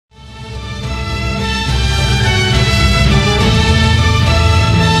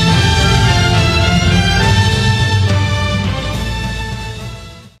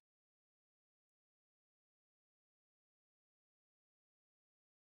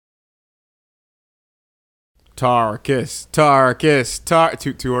Too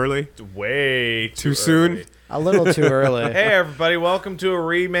early? Way too soon? A little too early. Hey everybody, welcome to a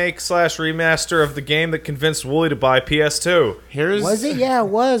remake/remaster of the game that convinced Wooly to buy PS2. Was it? Yeah, it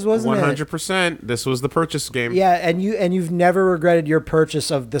was, wasn't 100%. This was the purchase game. Yeah, and you've never regretted your purchase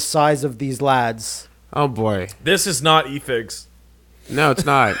of the size of these lads. Oh boy. This is not eFigs. No, it's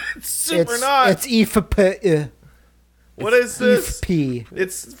not. It's super not. It's EFP. What is this? EFP.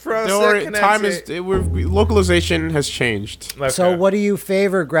 It's from Don't worry, localization has changed. Okay. So what do you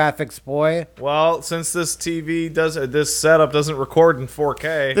favor, graphics boy? Well, since this this setup doesn't record in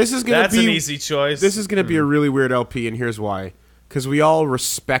 4K, that's an easy choice. This is going to be a really weird LP, and here's why. Because we all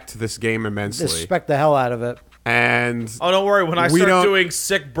respect this game immensely. Respect the hell out of it. And oh, don't worry. When I start doing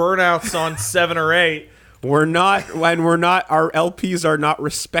sick burnouts on 7 or 8... our LPs are not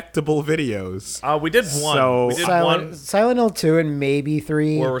respectable videos. We did one. So, we did one. Silent Hill 2 and maybe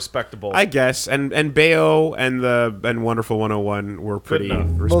 3 were respectable, I guess. And Bayo and Wonderful 101 were pretty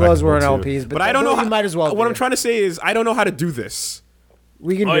respectable. Well, those weren't too. LPs, but I don't know how. You might as well. What I'm trying to say is, I don't know how to do this.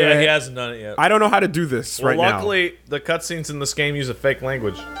 We can. Oh do yeah, it. he hasn't done it yet. I don't know how to do this right now. Luckily, the cutscenes in this game use a fake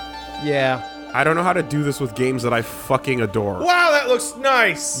language. Yeah. I don't know how to do this with games that I fucking adore. Wow, that looks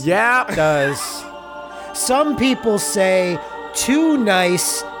nice. Yeah, it does. Some people say too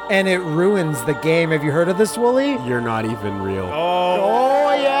nice and it ruins the game. Have you heard of this, Wooly? You're not even real.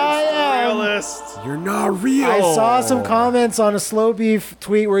 Oh yeah, I am. Realist. You're not real. I saw some comments on a Slow Beef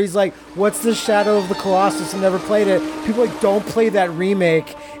tweet where he's like, "What's the Shadow of the Colossus? I never played it." People are like, "Don't play that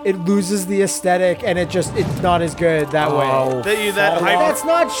remake. It loses the aesthetic and it's not as good that way." That's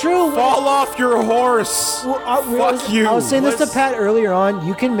not true. Fall off your horse. Fuck you. I was saying this to Pat earlier on.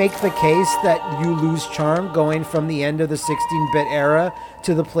 You can make the case that you lose charm going from the end of the 16-bit era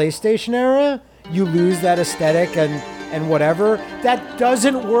to the PlayStation era. You lose that aesthetic and whatever. That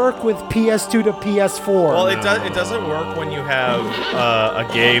doesn't work with PS2 to PS4. Well, it doesn't work when you have a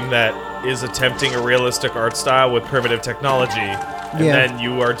game that is attempting a realistic art style with primitive technology, and then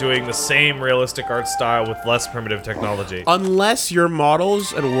you are doing the same realistic art style with less primitive technology. Unless your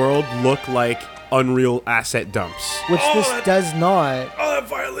models and world look like Unreal asset dumps. Which this does not. Oh, that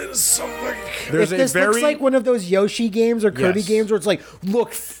violin is so fucking good. If this looks like one of those Yoshi games or Kirby games where it's like,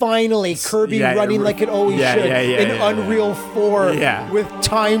 look, finally, Kirby running like it always should in Unreal 4 with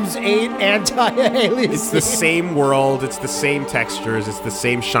 ×8 anti-aliasing. It's the same world, it's the same textures, it's the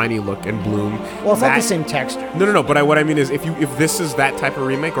same shiny look and bloom. Well, it's not the same texture. No. But what I mean is, if this is that type of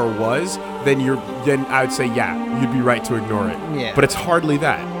remake or was, then I would say you'd be right to ignore it. Yeah. But it's hardly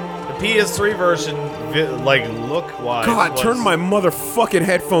that. PS3 version, like look-wise. God, turn my motherfucking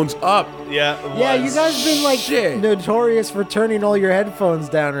headphones up. Yeah, you guys been like notorious for turning all your headphones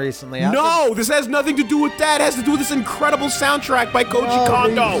down recently. No, this has nothing to do with that. It has to do with this incredible soundtrack by Koji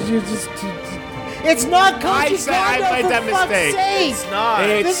Kondo. It's not Koji Kondo, I made that mistake. It's not.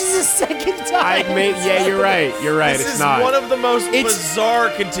 This is the second time. You're right. This is one of the most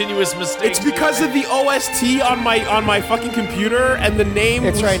bizarre continuous mistakes. It's because of the OST on my fucking computer and the name.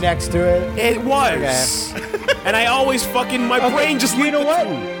 It's right next to it. It was. Okay. And I always my brain just. You know what?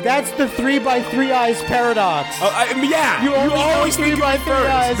 That's the 3x3 eyes paradox. You always think 3x3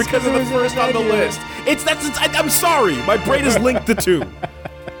 eyes because of the first on the list. I'm sorry. My brain has linked the two.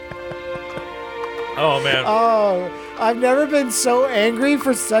 Oh man. Oh, I've never been so angry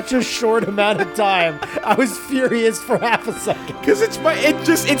for such a short amount of time. I was furious for half a second. Because it's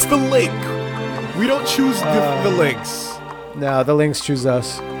the link. We don't choose the links. No, the links choose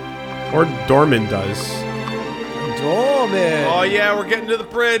us. Or Dorman does. Dorman. Oh yeah, we're getting to the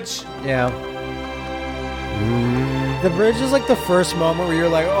bridge. Yeah. The bridge is like the first moment where you're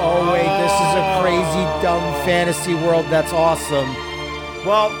like, oh wait, this is a crazy, dumb fantasy world that's awesome.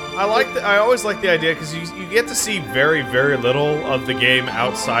 Well, I always like the idea because you get to see very, very little of the game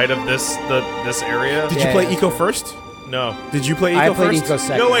outside of this area. Did you play Eco first? No. Did you play Eco first? I played Eco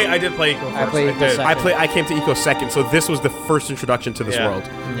second. No, wait, I did play Eco first. I played Eco second. I came to Eco second, so this was the first introduction to this world.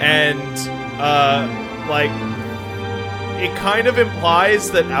 And it kind of implies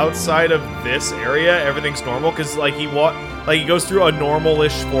that outside of this area, everything's normal because he goes through a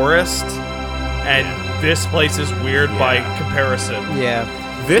normal-ish forest, and this place is weird by comparison. Yeah.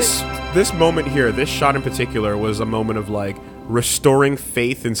 This moment here, this shot in particular, was a moment of restoring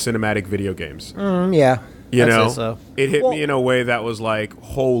faith in cinematic video games. Yeah. You know, so. It hit me in a way that was like,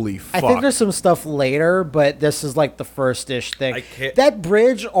 holy fuck. I think there's some stuff later, but this is like the first-ish thing. That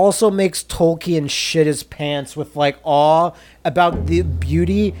bridge also makes Tolkien shit his pants with like awe about the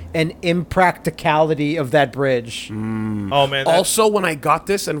beauty and impracticality of that bridge. Oh man! Also, when I got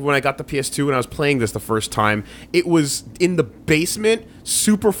this and when I got the PS2 and I was playing this the first time, it was in the basement,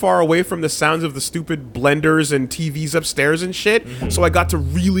 super far away from the sounds of the stupid blenders and TVs upstairs and shit. So I got to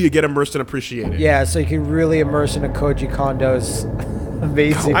really get immersed and appreciate it. Yeah, so you can really immerse into Koji Kondo's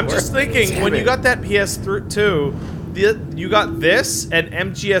amazing I'm work. just thinking, when you got that PS2, you got this and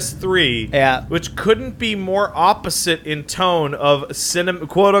MGS3, Yeah. which couldn't be more opposite in tone of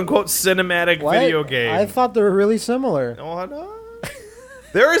quote-unquote cinematic What? video game. I thought they were really similar. Oh, no.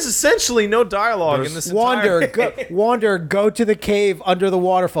 There is essentially no dialogue in this entire Wander, go to the cave under the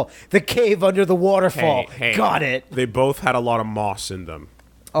waterfall. The cave under the waterfall. Hey, Got it. They both had a lot of moss in them.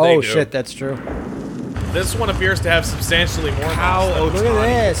 Oh, do. shit, that's true. This one appears to have substantially more mouse Look at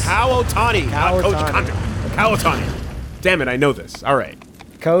this. Kao Otani. Kao Not Koji Otani. Kondo. Kao Otani. Damn it, I know this. All right.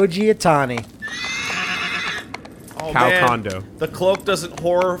 Koji Itani. Oh, Kao man. Kondo. The cloak doesn't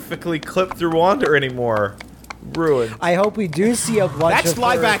horrifically clip through Wander anymore. Ruined. I hope we do see a bunch That's of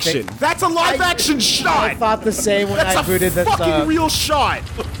live horrific- action. That's a live action shot. I thought the same when That's I a booted this fucking up. real shot.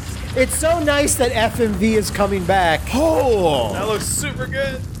 It's so nice that FMV is coming back. Oh. That looks super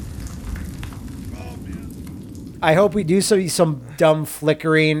good. I hope we do see some dumb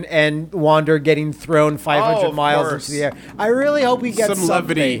flickering and Wander getting thrown 500 of miles course. into the air. I really hope we get Some something.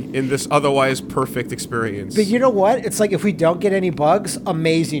 levity in this otherwise perfect experience. But you know what? It's like if we don't get any bugs,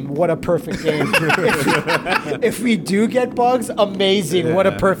 amazing. What a perfect game. if we do get bugs, amazing. What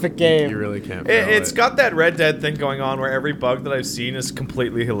a Yeah. perfect game. You really can't. fail It's it. got that Red Dead thing going on where every bug that I've seen is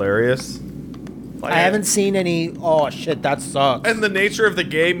completely hilarious. Like, I haven't seen any. Oh shit, that sucks. And the nature of the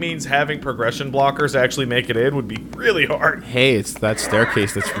game means having progression blockers actually make it in would be really hard. Hey, it's that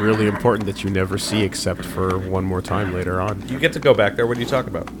staircase that's really important that you never see except for one more time later on. You get to go back there. What are you talking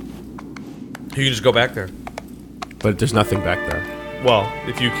about? You can just go back there. But there's nothing back there. Well,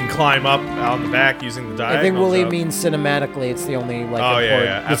 if you can climb up on the back using the diagonal. I think Willie means cinematically. It's the only like. Oh, yeah, important.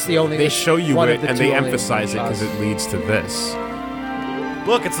 yeah, It's the only. They show you one it of the and two they only emphasize it because shots. it leads to this.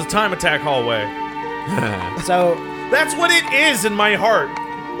 Look, it's the time attack hallway. So That's what it is in my heart.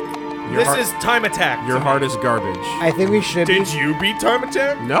 This heart- is time attack. Your heart is garbage. I think we should. Did you beat time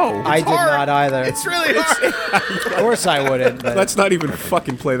attack? No. I did hard. not either. It's really hard. Of course I wouldn't. But Let's not even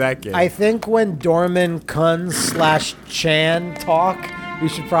fucking play that game. I think when Dorman Kun / Chan talk, we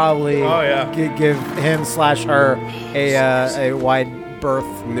should probably Oh, yeah. give him / her a wide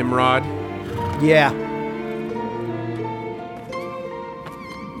berth. Nimrod. Yeah.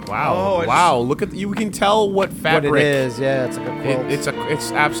 Wow. Oh, it's- wow. Look at you can tell what fabric What it is, yeah, it's like a quilt.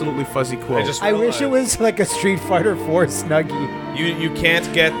 it's absolutely fuzzy quilt. I wish it was like a Street Fighter 4 Snuggie. You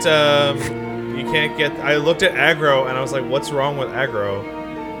can't get I looked at aggro and I was like, what's wrong with aggro?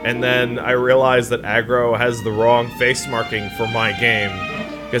 And then I realized that aggro has the wrong face marking for my game.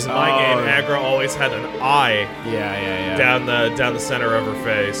 Because in my game, aggro always had an eye yeah. down the center of her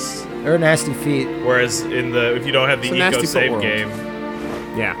face. Or nasty feet. Whereas in the if you don't have the It's a nasty eco save footworld. game,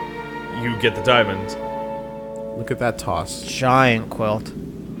 Yeah. you get the diamond. Look at that toss. Giant quilt.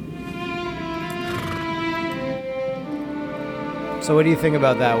 So what do you think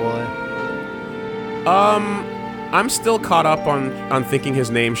about that, Willie? I'm still caught up on thinking his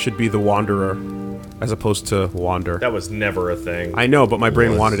name should be the Wanderer as opposed to Wander. That was never a thing. I know, but my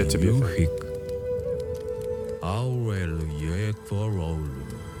brain wanted it to be a thing.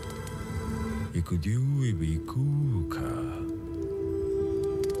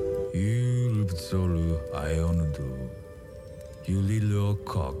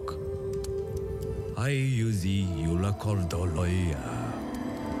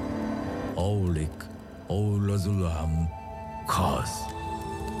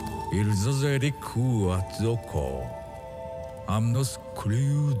 Amnos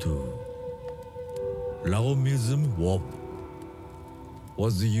Cludu Laomism Wop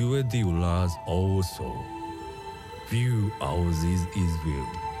was you Diulas also. View houses is will.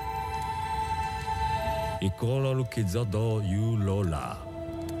 Equal Kizado you Lola.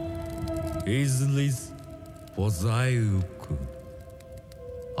 Islis Pozaiuk.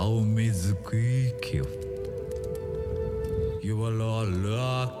 Aumizquikif. You are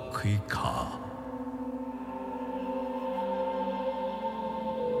la Quika.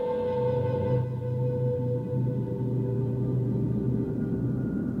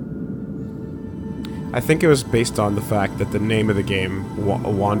 I think it was based on the fact that the name of the game,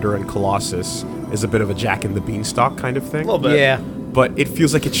 Wander and Colossus, is a bit of a Jack and the Beanstalk kind of thing. A little bit. Yeah. But it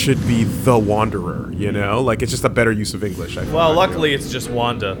feels like it should be the Wanderer, you know? Like, it's just a better use of English, I feel. Well, luckily it's just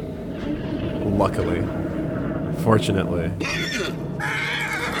Wanda. Luckily. Fortunately.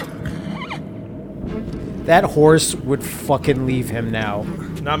 That horse would fucking leave him now.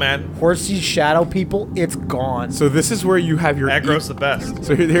 Nah, man. Horsey's shadow people, it's gone. So this is where you have your Aggro's the best.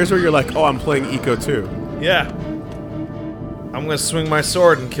 So here's where you're like, oh, I'm playing Eco too. Yeah. I'm gonna swing my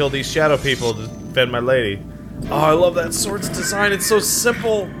sword and kill these shadow people to defend my lady. Oh, I love that sword's design. It's so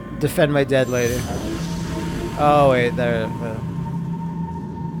simple. Defend my dead lady. Oh, wait, there.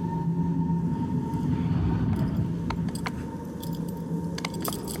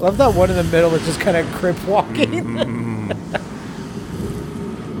 Love that one in the middle that's just kind of crip walking.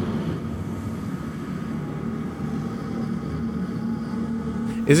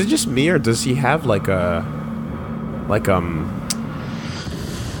 Is it just me, or does he have like a,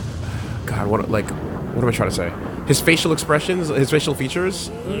 God, what am I trying to say? His facial expressions, his facial features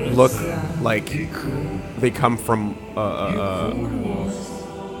look like they come from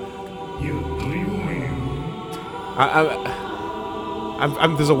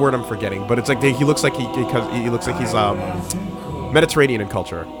there's a word I'm forgetting, but it's like he looks like he looks like he's Mediterranean in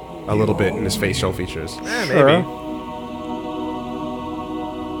culture a little bit in his facial features. Maybe.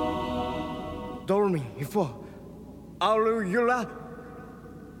 Dormi for Alula.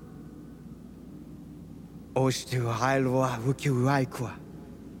 Ostu Halwa Wukiwaikwa.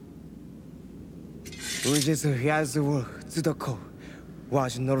 Ujes Yazu Zudoko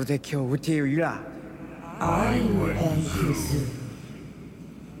was Nordekyo Wutira.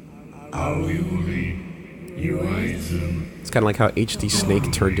 It's kind of like how HD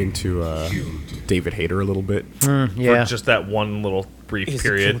Snake turned into David Hayter a little bit. Yeah. For just that one little brief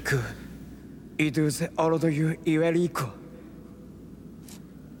period. It is all of you Iweriko.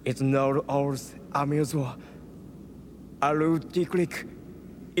 It's not all amusement. Alu Tiklik.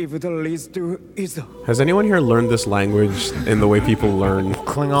 If it leads to Iso. Has anyone here learned this language in the way people learn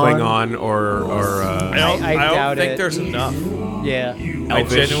Klingon? or I don't doubt think it. there's enough. Yeah. I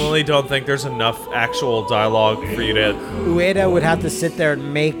Elvish? genuinely don't think there's enough actual dialogue for you to. Ueda would have to sit there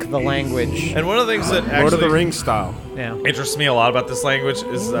and make the language. And one of the things that Lord of the actually Rings style? Yeah. interests me a lot about this language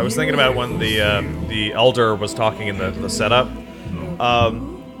is I was thinking about when the elder was talking in the setup.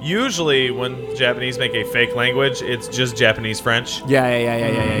 Usually, when Japanese make a fake language, it's just Japanese French.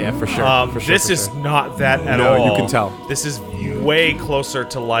 Yeah, for sure. This is not that at No, all. you can tell. This is way closer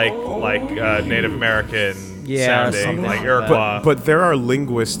to like Native American Yeah, sounding, something like like Iroquois. But there are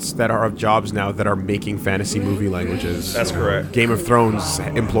linguists that are of jobs now that are making fantasy movie languages. That's correct. Game of Thrones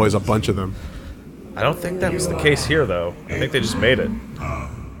employs a bunch of them. I don't think that was the case here, though. I think they just made it.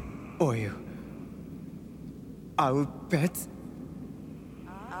 Oh, you. I'll bet.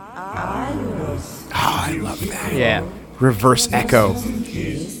 I love that. Yeah. Reverse echo.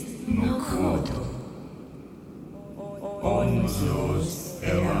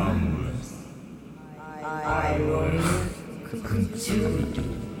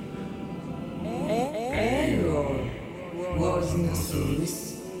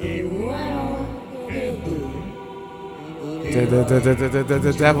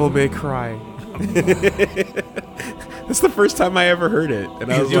 The devil may cry. That's the first time I ever heard it,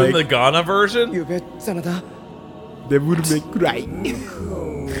 and I He's was doing like, the Ghana version? You bet, Sanada. "Devil may cry."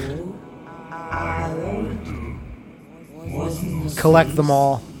 Collect them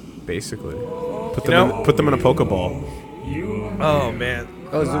all. Basically, put them in a Pokeball. Oh, man.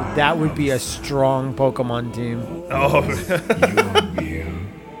 That would be a strong Pokemon team. Oh.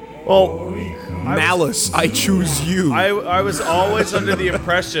 Well, Malice, I choose you. I was always under the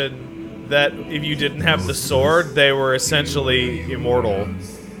impression that if you didn't have the sword, they were essentially immortal.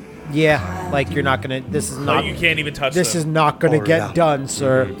 Yeah, like you're not gonna. This is not. Like you can't even touch This them. is not gonna Oh, get yeah. done,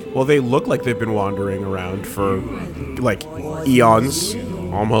 sir. Well, they look like they've been wandering around for like eons,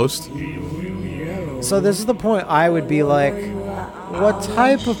 almost. So this is the point. I would be like, what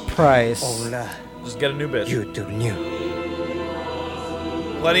type of price? Ola, Just get a new bitch. you do new.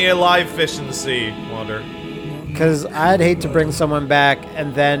 Plenty of live fish in the sea, Wander. Because I'd hate to bring someone back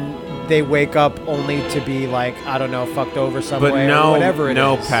and then they wake up only to be like, I don't know, fucked over some But way no, or whatever it is.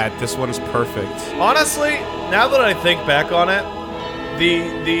 no, Pat, this one's perfect. Honestly, now that I think back on it,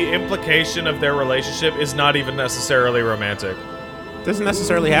 the implication of their relationship is not even necessarily romantic. Doesn't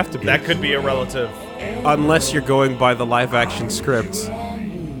necessarily have to be, That could be a relative, unless you're going by the live-action script.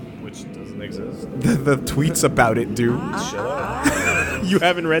 which doesn't exist. The tweets about it do. Shut up. You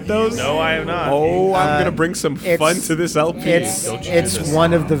haven't read those? No, I have not. Oh, I'm gonna bring some it's- fun to this LP. It's Don't you do it's this.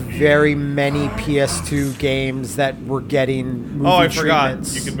 one of the very many PS2 games that were getting movie Oh, I forgot.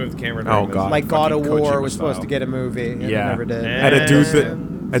 treatments. You could move the camera. Oh, during this. God. Like God of Fucking War Kojima was supposed style. to get a movie, and Yeah. it never did. And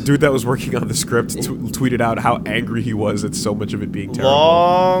a dude that was working on the script tweeted out how angry he was at so much of it being terrible.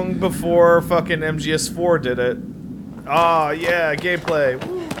 Long before fucking MGS4 did it. Oh, yeah, gameplay.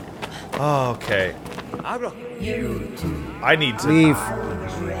 Woo. Oh, okay. I need to.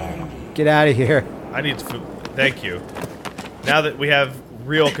 Leave. Get out of here. I need to. Thank you. Now that we have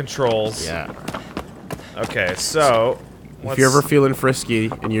real controls. Yeah. Okay, so. If you're ever feeling frisky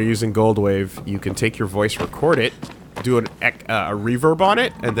and you're using Gold Wave, you can take your voice, record it, do a reverb on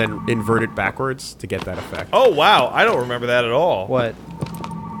it, and then invert it backwards to get that effect. Oh wow, I don't remember that at all. What?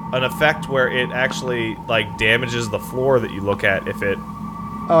 An effect where it actually like damages the floor that you look at if it.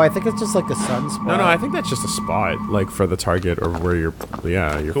 Oh, I think it's just like a sunspot. No, I think that's just a spot, like for the target or where you're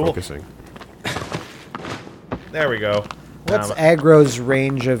Cool. focusing. There we go. What's Now, aggro's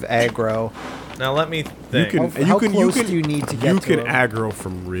range of aggro? now let me You think. can, How close do you need to get You to can him? aggro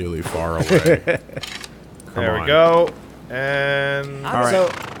from really far away. There on. we go. And All right, so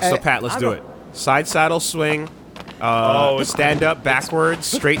uh, Pat, let's do it. Side saddle swing. it's Stand up backwards,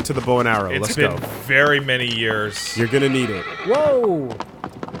 straight to the bow and arrow. it's Let's been go. very many years. You're gonna need it. Whoa!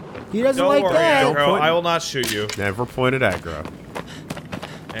 He doesn't Don't like worry, that. Don't Aggro, point- I will not shoot you. Never pointed aggro.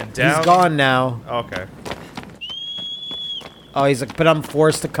 And down. He's gone now. Okay. Oh, he's like, but I'm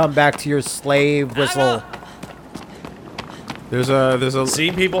forced to come back to your slave whistle. There's a.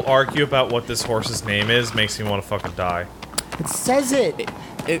 Seeing people argue about what this horse's name is makes me want to fucking die. It says it.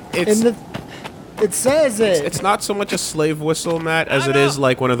 It's It says it. it's not so much a slave whistle, Matt, as it is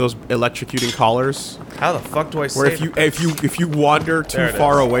like one of those electrocuting collars. How the fuck do I Where say if you wander too There it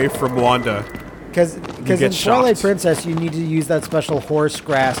far is. away from Wanda, Because get in Twilight shocked. Princess, you need to use that special horse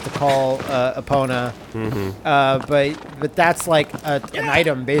grass to call Epona. But that's like an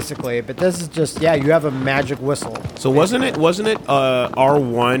item basically. But this is just you have a magic whistle. so wasn't it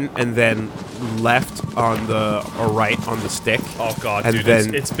R1 and then left on the or right on the stick? Oh god, And dude,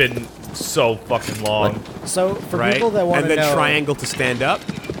 then- it's been so fucking long. So for right, people that want and to then know, triangle to stand up.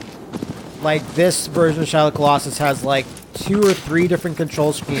 like this version of Shadow of the Colossus has like 2 or 3 different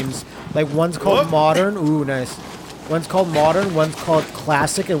control schemes. Like one's called Whoop. modern. Ooh, nice. One's called modern. One's called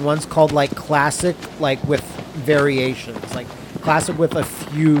classic, and one's called like classic, like with variations. Like classic with a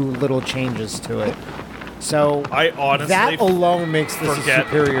few little changes to it. So I honestly that alone makes this a forget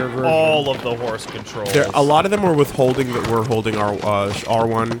superior version. all of the horse controls. There, a lot of them were withholding that we're holding our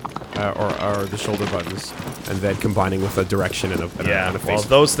R1 or the shoulder buttons, and then combining with a direction and a yeah, and a well, face.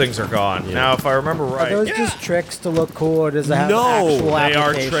 those things are gone. Yeah. Now, if I remember Are right, those just tricks to look cool, or does it have No, actual they are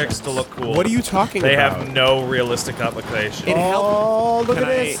applications? tricks to look cool. What are you talking They about? have no realistic application. It helped. Oh, look Can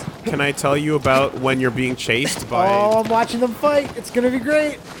at I this! can I tell you about when you're being chased by? Oh, I'm watching them fight. It's gonna be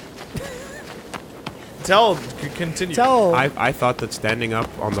great. Continue. I thought that standing up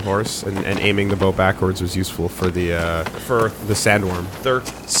on the horse and aiming the bow backwards was useful for the sandworm.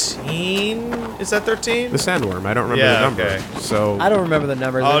 13? Is that 13? The sandworm. I don't remember Yeah, the number. okay. So I don't remember the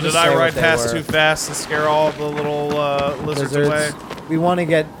numbers. Oh, They did just I say ride what they past were. too fast and scare all the little lizards away? We want to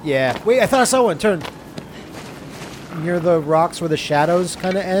get Wait, I thought I saw one. Turn near the rocks where the shadows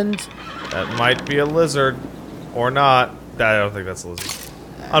kind of end. That might be a lizard, or not. I don't think that's a lizard.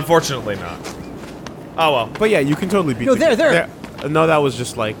 Unfortunately, not. Oh well. But yeah, you can totally beat. No, the- there. No, that was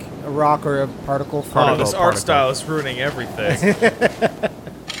just like A rock or a particle. Oh, Particle. this art style is ruining everything.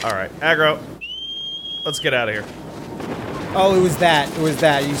 All right, aggro. Let's get out of here. Oh, it was that. It was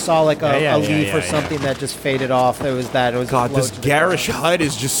that. You saw like a Yeah, leaf or yeah. something that just faded off. It was that. It was a God. blow This to the garish ground. HUD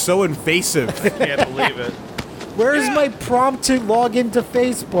is just so invasive. Can't believe it. Where is my prompt to log into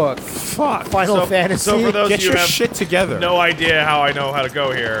Facebook? Fuck. Final Fantasy. So for those Get of you your who have shit together. no idea how I know how to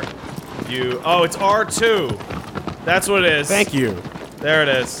go here, oh, it's R2. That's what it is. Thank you. There it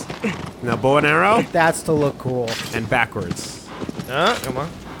is. Now bow and arrow That's to look cool. and backwards, Come on.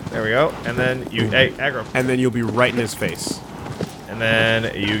 There we go. And then hey, aggro. and then you'll be right in his face. And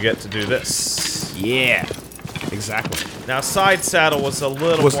then you get to do this. Yeah. Exactly. Now, side saddle was a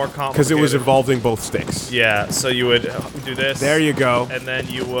little more complicated. Because it was involving both sticks. Yeah, so you would do this. There you go. And then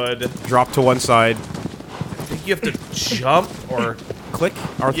you would. Drop to one side. I think you have to jump or. Click.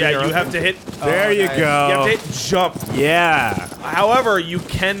 R3 Yeah, or you have R3. to hit. There you nice. go. You have to hit jump. Yeah. However, you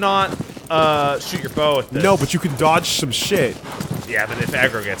cannot shoot your bow with this. No, but you can dodge some shit. Yeah, but if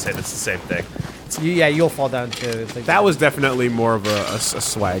aggro gets hit, it's the same thing. You'll fall down too. It's like That was definitely more of a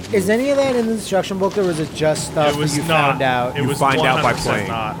swag. Is any of that in the instruction book, or was it just stuff It was that you not. found out? It You was find out by 100% playing.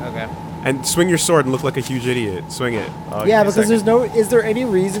 Not. Okay. And swing your sword and look like a huge idiot. Swing it. Oh, Yeah, give me a because second. is there any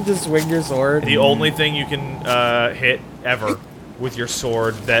reason to swing your sword? The only thing you can hit ever with your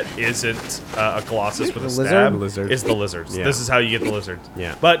sword that isn't a Colossus with a The stab lizard? is the lizards. Yeah. This is how you get the lizards.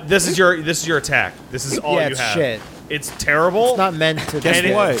 Yeah. But this is your attack. This is all Yeah, you it's have. shit. It's terrible. It's not meant to. Guess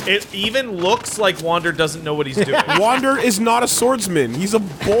and what? It even looks like Wander doesn't know what he's doing. Wander is not a swordsman. He's a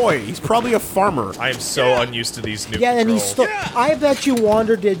boy. He's probably a farmer. I am so unused to these new Yeah, and he controls. stole. I bet you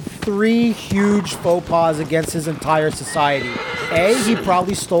Wander did 3 huge faux pas against his entire society. A, he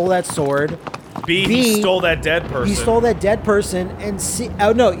probably stole that sword. B, B, he stole that dead person. He stole that dead person, and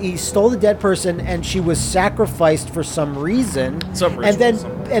he stole the dead person, and she was sacrificed for some reason. Some ritual,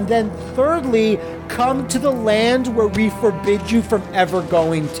 and then thirdly, come to the land where we forbid you from ever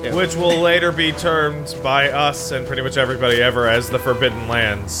going to. Which will later be termed by us and pretty much everybody ever as the Forbidden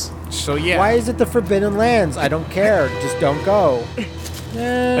Lands. So yeah. Why is it the Forbidden Lands? I don't care. Just don't go.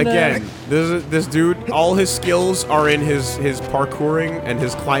 Again, this dude, all his skills are in his parkouring and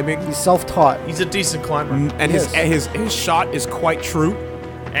his climbing, He's self-taught. He's a decent climber. and Yes. his shot is quite true.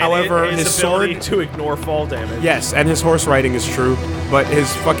 And However, his his ability sword, to ignore fall damage. yes, and his horse riding is true, but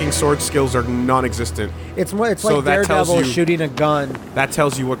his fucking sword skills are non-existent. It's So like that tells Daredevil you- shooting a gun. That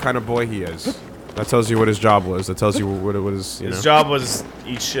tells you what kind of boy he is. That tells you what his job was. That tells you what his, you know. His job was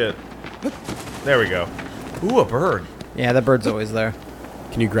eat shit. There we go. Ooh, a bird. Yeah, that bird's always there.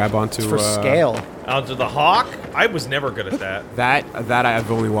 Can you grab onto It's for scale. Onto the hawk? I was never good at that. That I've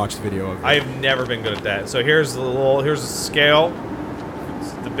only watched video of. I've never been good at that. So here's a scale.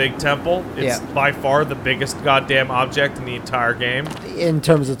 It's the big temple. It's Yeah. by far the biggest goddamn object in the entire game. In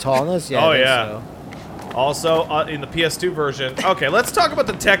terms of tallness, yeah. Oh, I think yeah. so. Also, in the PS2 version... Okay, let's talk about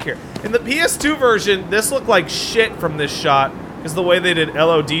the tech here. In the PS2 version, this looked like shit from this shot because the way they did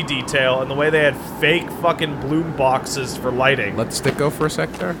LOD detail and the way they had fake fucking bloom boxes for lighting. Let the stick go for a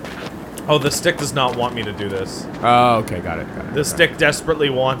sec there. Oh, the stick does not want me to do this. Oh, okay, got it. The stick desperately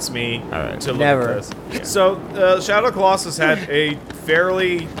wants me Alright. to look Never. at this. So, Shadow Colossus had a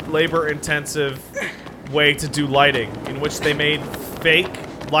fairly labor-intensive way to do lighting, in which they made fake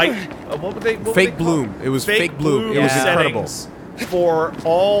light. What would they? What Fake would they call bloom. It was fake bloom. It was incredible. settings for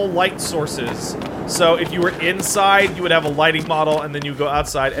all light sources. So if you were inside, you would have a lighting model, and then you go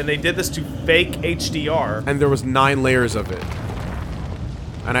outside. And they did this to fake HDR. And there was 9 layers of it.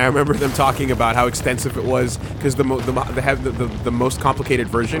 And I remember them talking about how extensive it was because the most complicated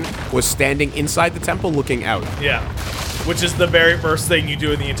version was standing inside the temple looking out. Yeah, which is the very first thing you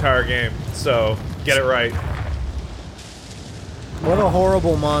do in the entire game. So get it right. What a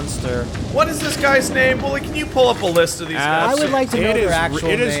horrible monster. What is this guy's name? Bully, can you pull up a list of these guys? I would like to know It their is- actual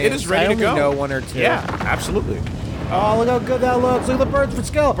it is- names. it is ready I to only go. know 1 or 2. Yeah, absolutely. Oh, look how good that looks. Look at the birds for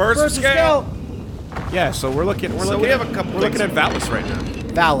scale. Birds for scale. Yeah, so we're looking. So we have a couple We're looking things. at Valis right now.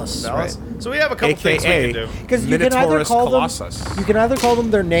 Valis. Dallas? Right. So we have a couple things we can do. Because you can either Minotaurus call Colossus. them, you can either call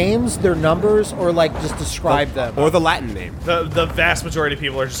them their names, their numbers, or like just describe them. Or the Latin name. The vast majority of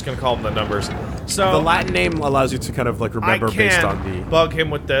people are just going to call them the numbers. So The Latin name allows you to kind of like remember I based can on the. bug him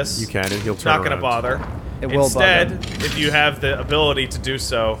with this. You can, and he'll turn Not going to around. bother. It will Instead, bug him. if you have the ability to do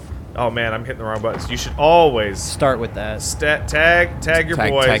so, oh man, I'm hitting the wrong buttons. You should always Start with that. tag your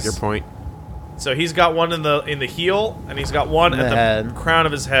boys. Tag your point. So he's got one in the heel, and he's got one In at the the head. crown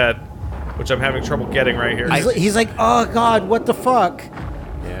of his head, which I'm having trouble getting right here. He's like, oh god, what the fuck?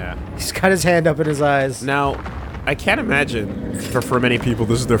 Yeah. He's got his hand up in his eyes. Now, I can't imagine for many people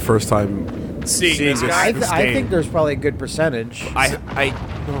this is their first time Seeing this this- guy. I, this I game. think there's probably a good percentage.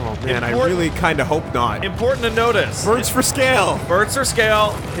 Oh man, I Important- really kind of hope not. Important to notice. Birds for scale. Birds are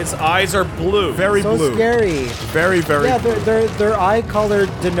scale. His eyes are blue. Very so blue. scary. Very, very Yeah, blue. their eye color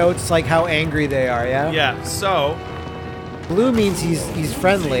denotes like how angry they are. Yeah. Yeah. So Blue means he's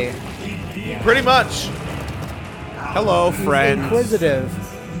friendly. pretty much. Hello, He's friend. inquisitive.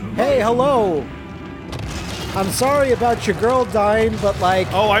 Hey, hello. I'm sorry about your girl dying, but like,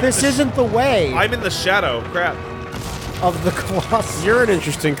 Oh, I'm this the- isn't the way I'm in the shadow. Crap. of the Colossus. You're an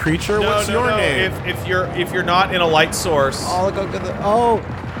interesting creature. No, What's no, your no. name? If you're not in a light source. Oh, look at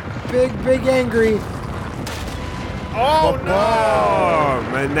the big angry. Oh no!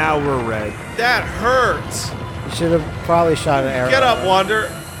 Oh, and now we're red. That hurts. You should have probably shot an arrow. Get up, Wander.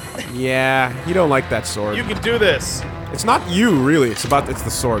 Yeah, you don't like that sword. You can do this. It's not you, really. It's the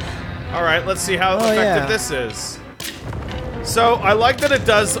sword. All right, let's see how Oh, effective yeah. this is. So I like that it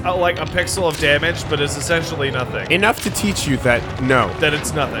does like a pixel of damage, but it's essentially nothing. Enough to teach you that no. That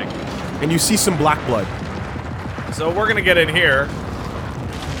it's nothing. And you see some black blood. So we're gonna get in here.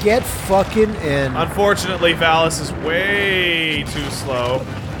 Get fucking in. Unfortunately, Valis is way too slow.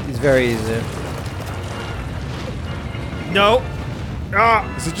 He's very easy. No. Ah.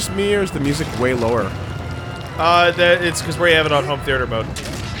 Is it just me or is the music way lower? It's because we have it on home theater mode.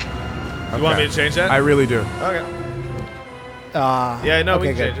 You want me to change that? I really do. Okay. Yeah, no, we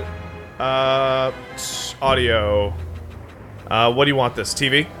okay, can change it. Audio. What do you want this?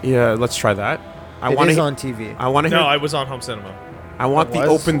 TV? Yeah, let's try that. I It want is to. on TV. I want to hear. No, I was on home cinema. I want It the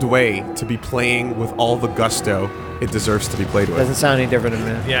was? opened way to be playing with all the gusto it deserves to be played with. Doesn't sound any different to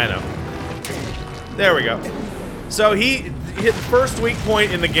me. Yeah, I know. There we go. So he hit the first weak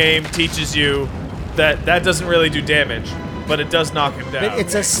point in the game teaches you that doesn't really do damage, but it does knock him down.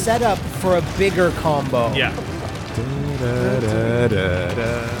 It's a setup for a bigger combo. Yeah.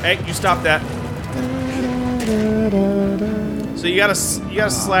 Hey, you stop that. So you gotta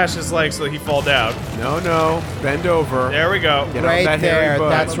slash his leg so that he fall down. No. Bend over. There we go. Get off Right that hairy there. butt.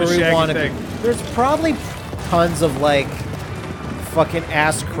 That's On where the we shaggy want to thing. be. There's probably tons of like fucking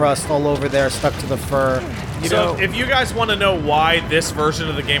ass crust all over there stuck to the fur. So if you guys want to know why this version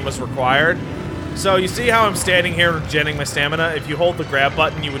of the game was required, so you see how I'm standing here regenerating my stamina? If you hold the grab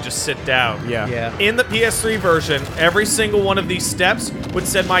button, you would just sit down. Yeah. In the PS3 version, every single one of these steps would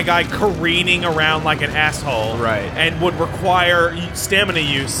send my guy careening around like an asshole. Right. And would require stamina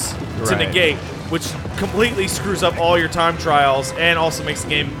use to Right. negate, which completely screws up all your time trials and also makes the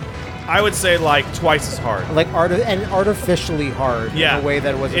game, I would say, like twice as hard. Like artificially hard Yeah. in a way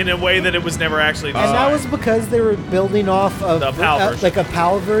that was In a way that it was never actually and designed. that was because they were building off of The PAL version. like a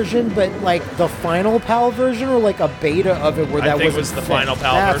PAL version, but like the final PAL version or like a beta of it where I that think it wasn't was the fit. final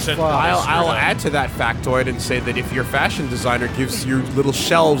PAL That's version. fucked. I'll add to that factoid and say that if your fashion designer gives you little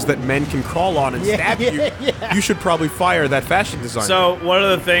shelves that men can crawl on and stab you, you should probably fire that fashion designer. So one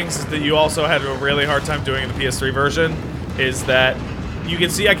of the things that you also had a really hard time doing in the PS3 version is that you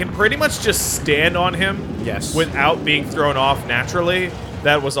can see I can pretty much just stand on him Yes. without being thrown off naturally.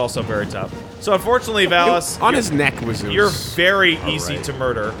 That was also very tough. So unfortunately, Valis, on his neck was. you're very easy right. to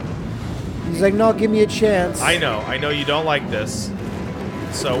murder. He's like, no, give me a chance. I know you don't like this.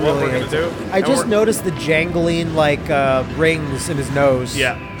 So what Really we're gonna is. do? I and just we're- noticed the jangling like rings in his nose.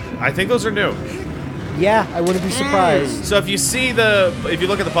 Yeah, I think those are new. Yeah, I wouldn't be surprised. So if you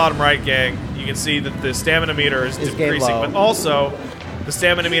look at the bottom right, gang, you can see that the stamina meter is Is decreasing, game low. but also the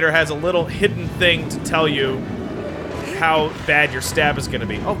stamina meter has a little hidden thing to tell you how bad your stab is going to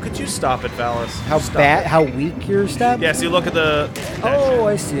be. Oh, could you stop it, Valis? How Stop bad? it. How weak your stab? Yeah, so you look at the... Oh,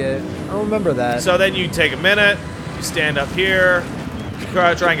 I see it. I remember that. So then you take a minute, you stand up here, you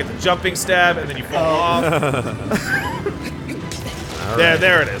try and get the jumping stab, and then you fall off.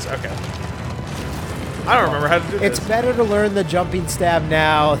 There it is. Okay. I don't remember how to do it's this. better to learn the jumping stab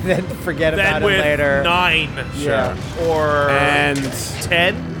now than forget Then about it with later. 9. Yeah. Or And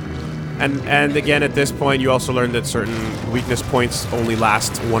 10. and again at this point you also learn that certain weakness points only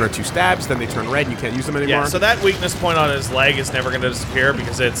last 1 or 2 stabs, then they turn red and you can't use them anymore. Yeah, so that weakness point on his leg is never going to disappear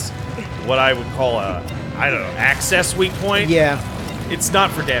because it's what I would call a, I don't know, access weak point. Yeah. It's not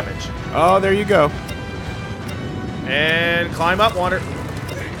for damage. Oh, there you go. And climb up, Wander.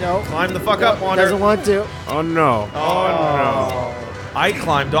 No. Climb the fuck up, Wander. Doesn't want to. Oh no. Oh, no. I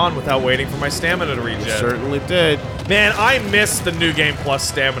climbed on without waiting for my stamina to regen. Certainly did. Man, I miss the New Game Plus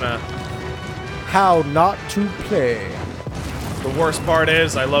stamina. How not to play. The worst part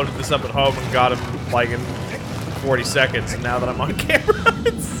is I loaded this up at home and got him like in 40 seconds, and now that I'm on camera,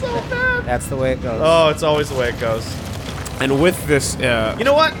 it's so bad. That's the way it goes. Oh, it's always the way it goes. And with this You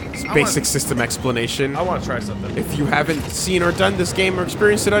know what? basic system explanation, I want to try something. if you haven't seen or done this game or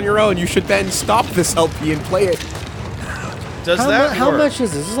experienced it on your own, you should then stop this LP and play it. Does How, that how work? much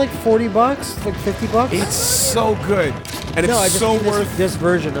is this? This is like $40? Like $50? It's so good. And no, I it's just so mean worth... this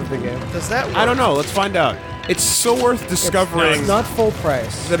version of the game. Does that work? I don't know. Let's find out. It's so worth discovering It's not full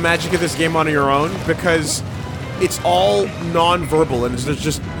price. the magic of this game on your own because it's all non-verbal and there's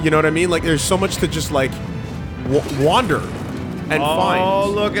just, you know what I mean? Like, there's so much to just, like, wander and Oh,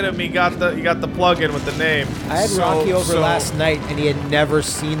 find. look at him. He got the plug-in with the name. I had So- Rocky over so- last night, and he had never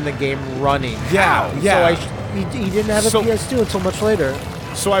seen the game running. Yeah, How? yeah. So he didn't have a So- PS2 until much later.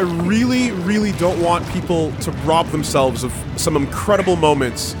 So I really, really don't want people to rob themselves of some incredible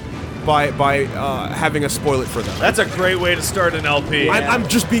moments by having us spoil it for them. That's a great way to start an LP. I'm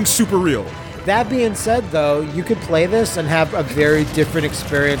just being super real. That being said, though, you could play this and have a very different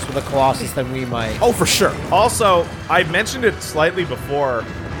experience with a Colossus than we might. Oh, for sure. Also, I mentioned it slightly before,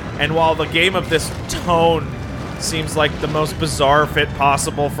 and while the game of this tone seems like the most bizarre fit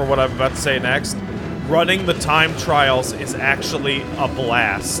possible for what I'm about to say next, running the time trials is actually a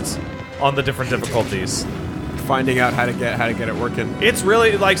blast on the different difficulties. Finding out how to get it working. It's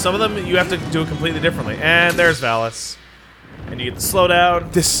really, like, some of them you have to do it completely differently. And there's Valis. And you get the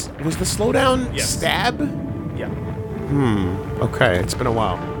slowdown. This was the slowdown Yes. stab. Yeah. Okay, it's been a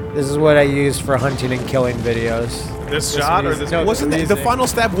while. This is what I use for hunting and killing videos. This shot or this... No, Wasn't the amazing. final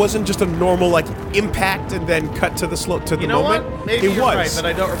stab wasn't just a normal like impact and then cut to the You know moment? what? Maybe it you're was right, but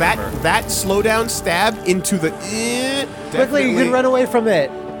I don't remember. that slowdown stab into the Quickly, you can run away from it.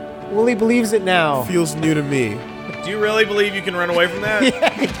 Wooly believes it now. Feels new to me. Do you really believe you can run away from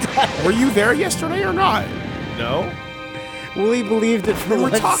that? Were you there yesterday or not? No. Wooly believed it for We were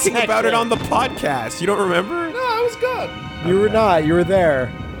 1 talking about it second. on the podcast. You don't remember? No, I was good. You were not. You were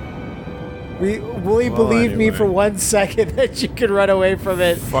there. Wooly believed me anyway. for 1 second that you could run away from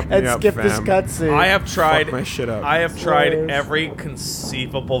it Fuck me and up, skip this fam. cutscene. I have tried. Fuck my shit up. I have tried Spoilers. every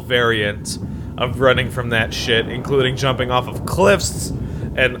conceivable variant of running from that shit, including jumping off of cliffs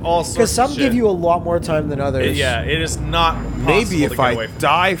and all sorts. Because some of give shit. you a lot more time than others. Yeah, it is not possible Maybe to if get I away from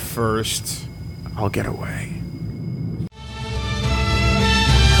die first, I'll get away.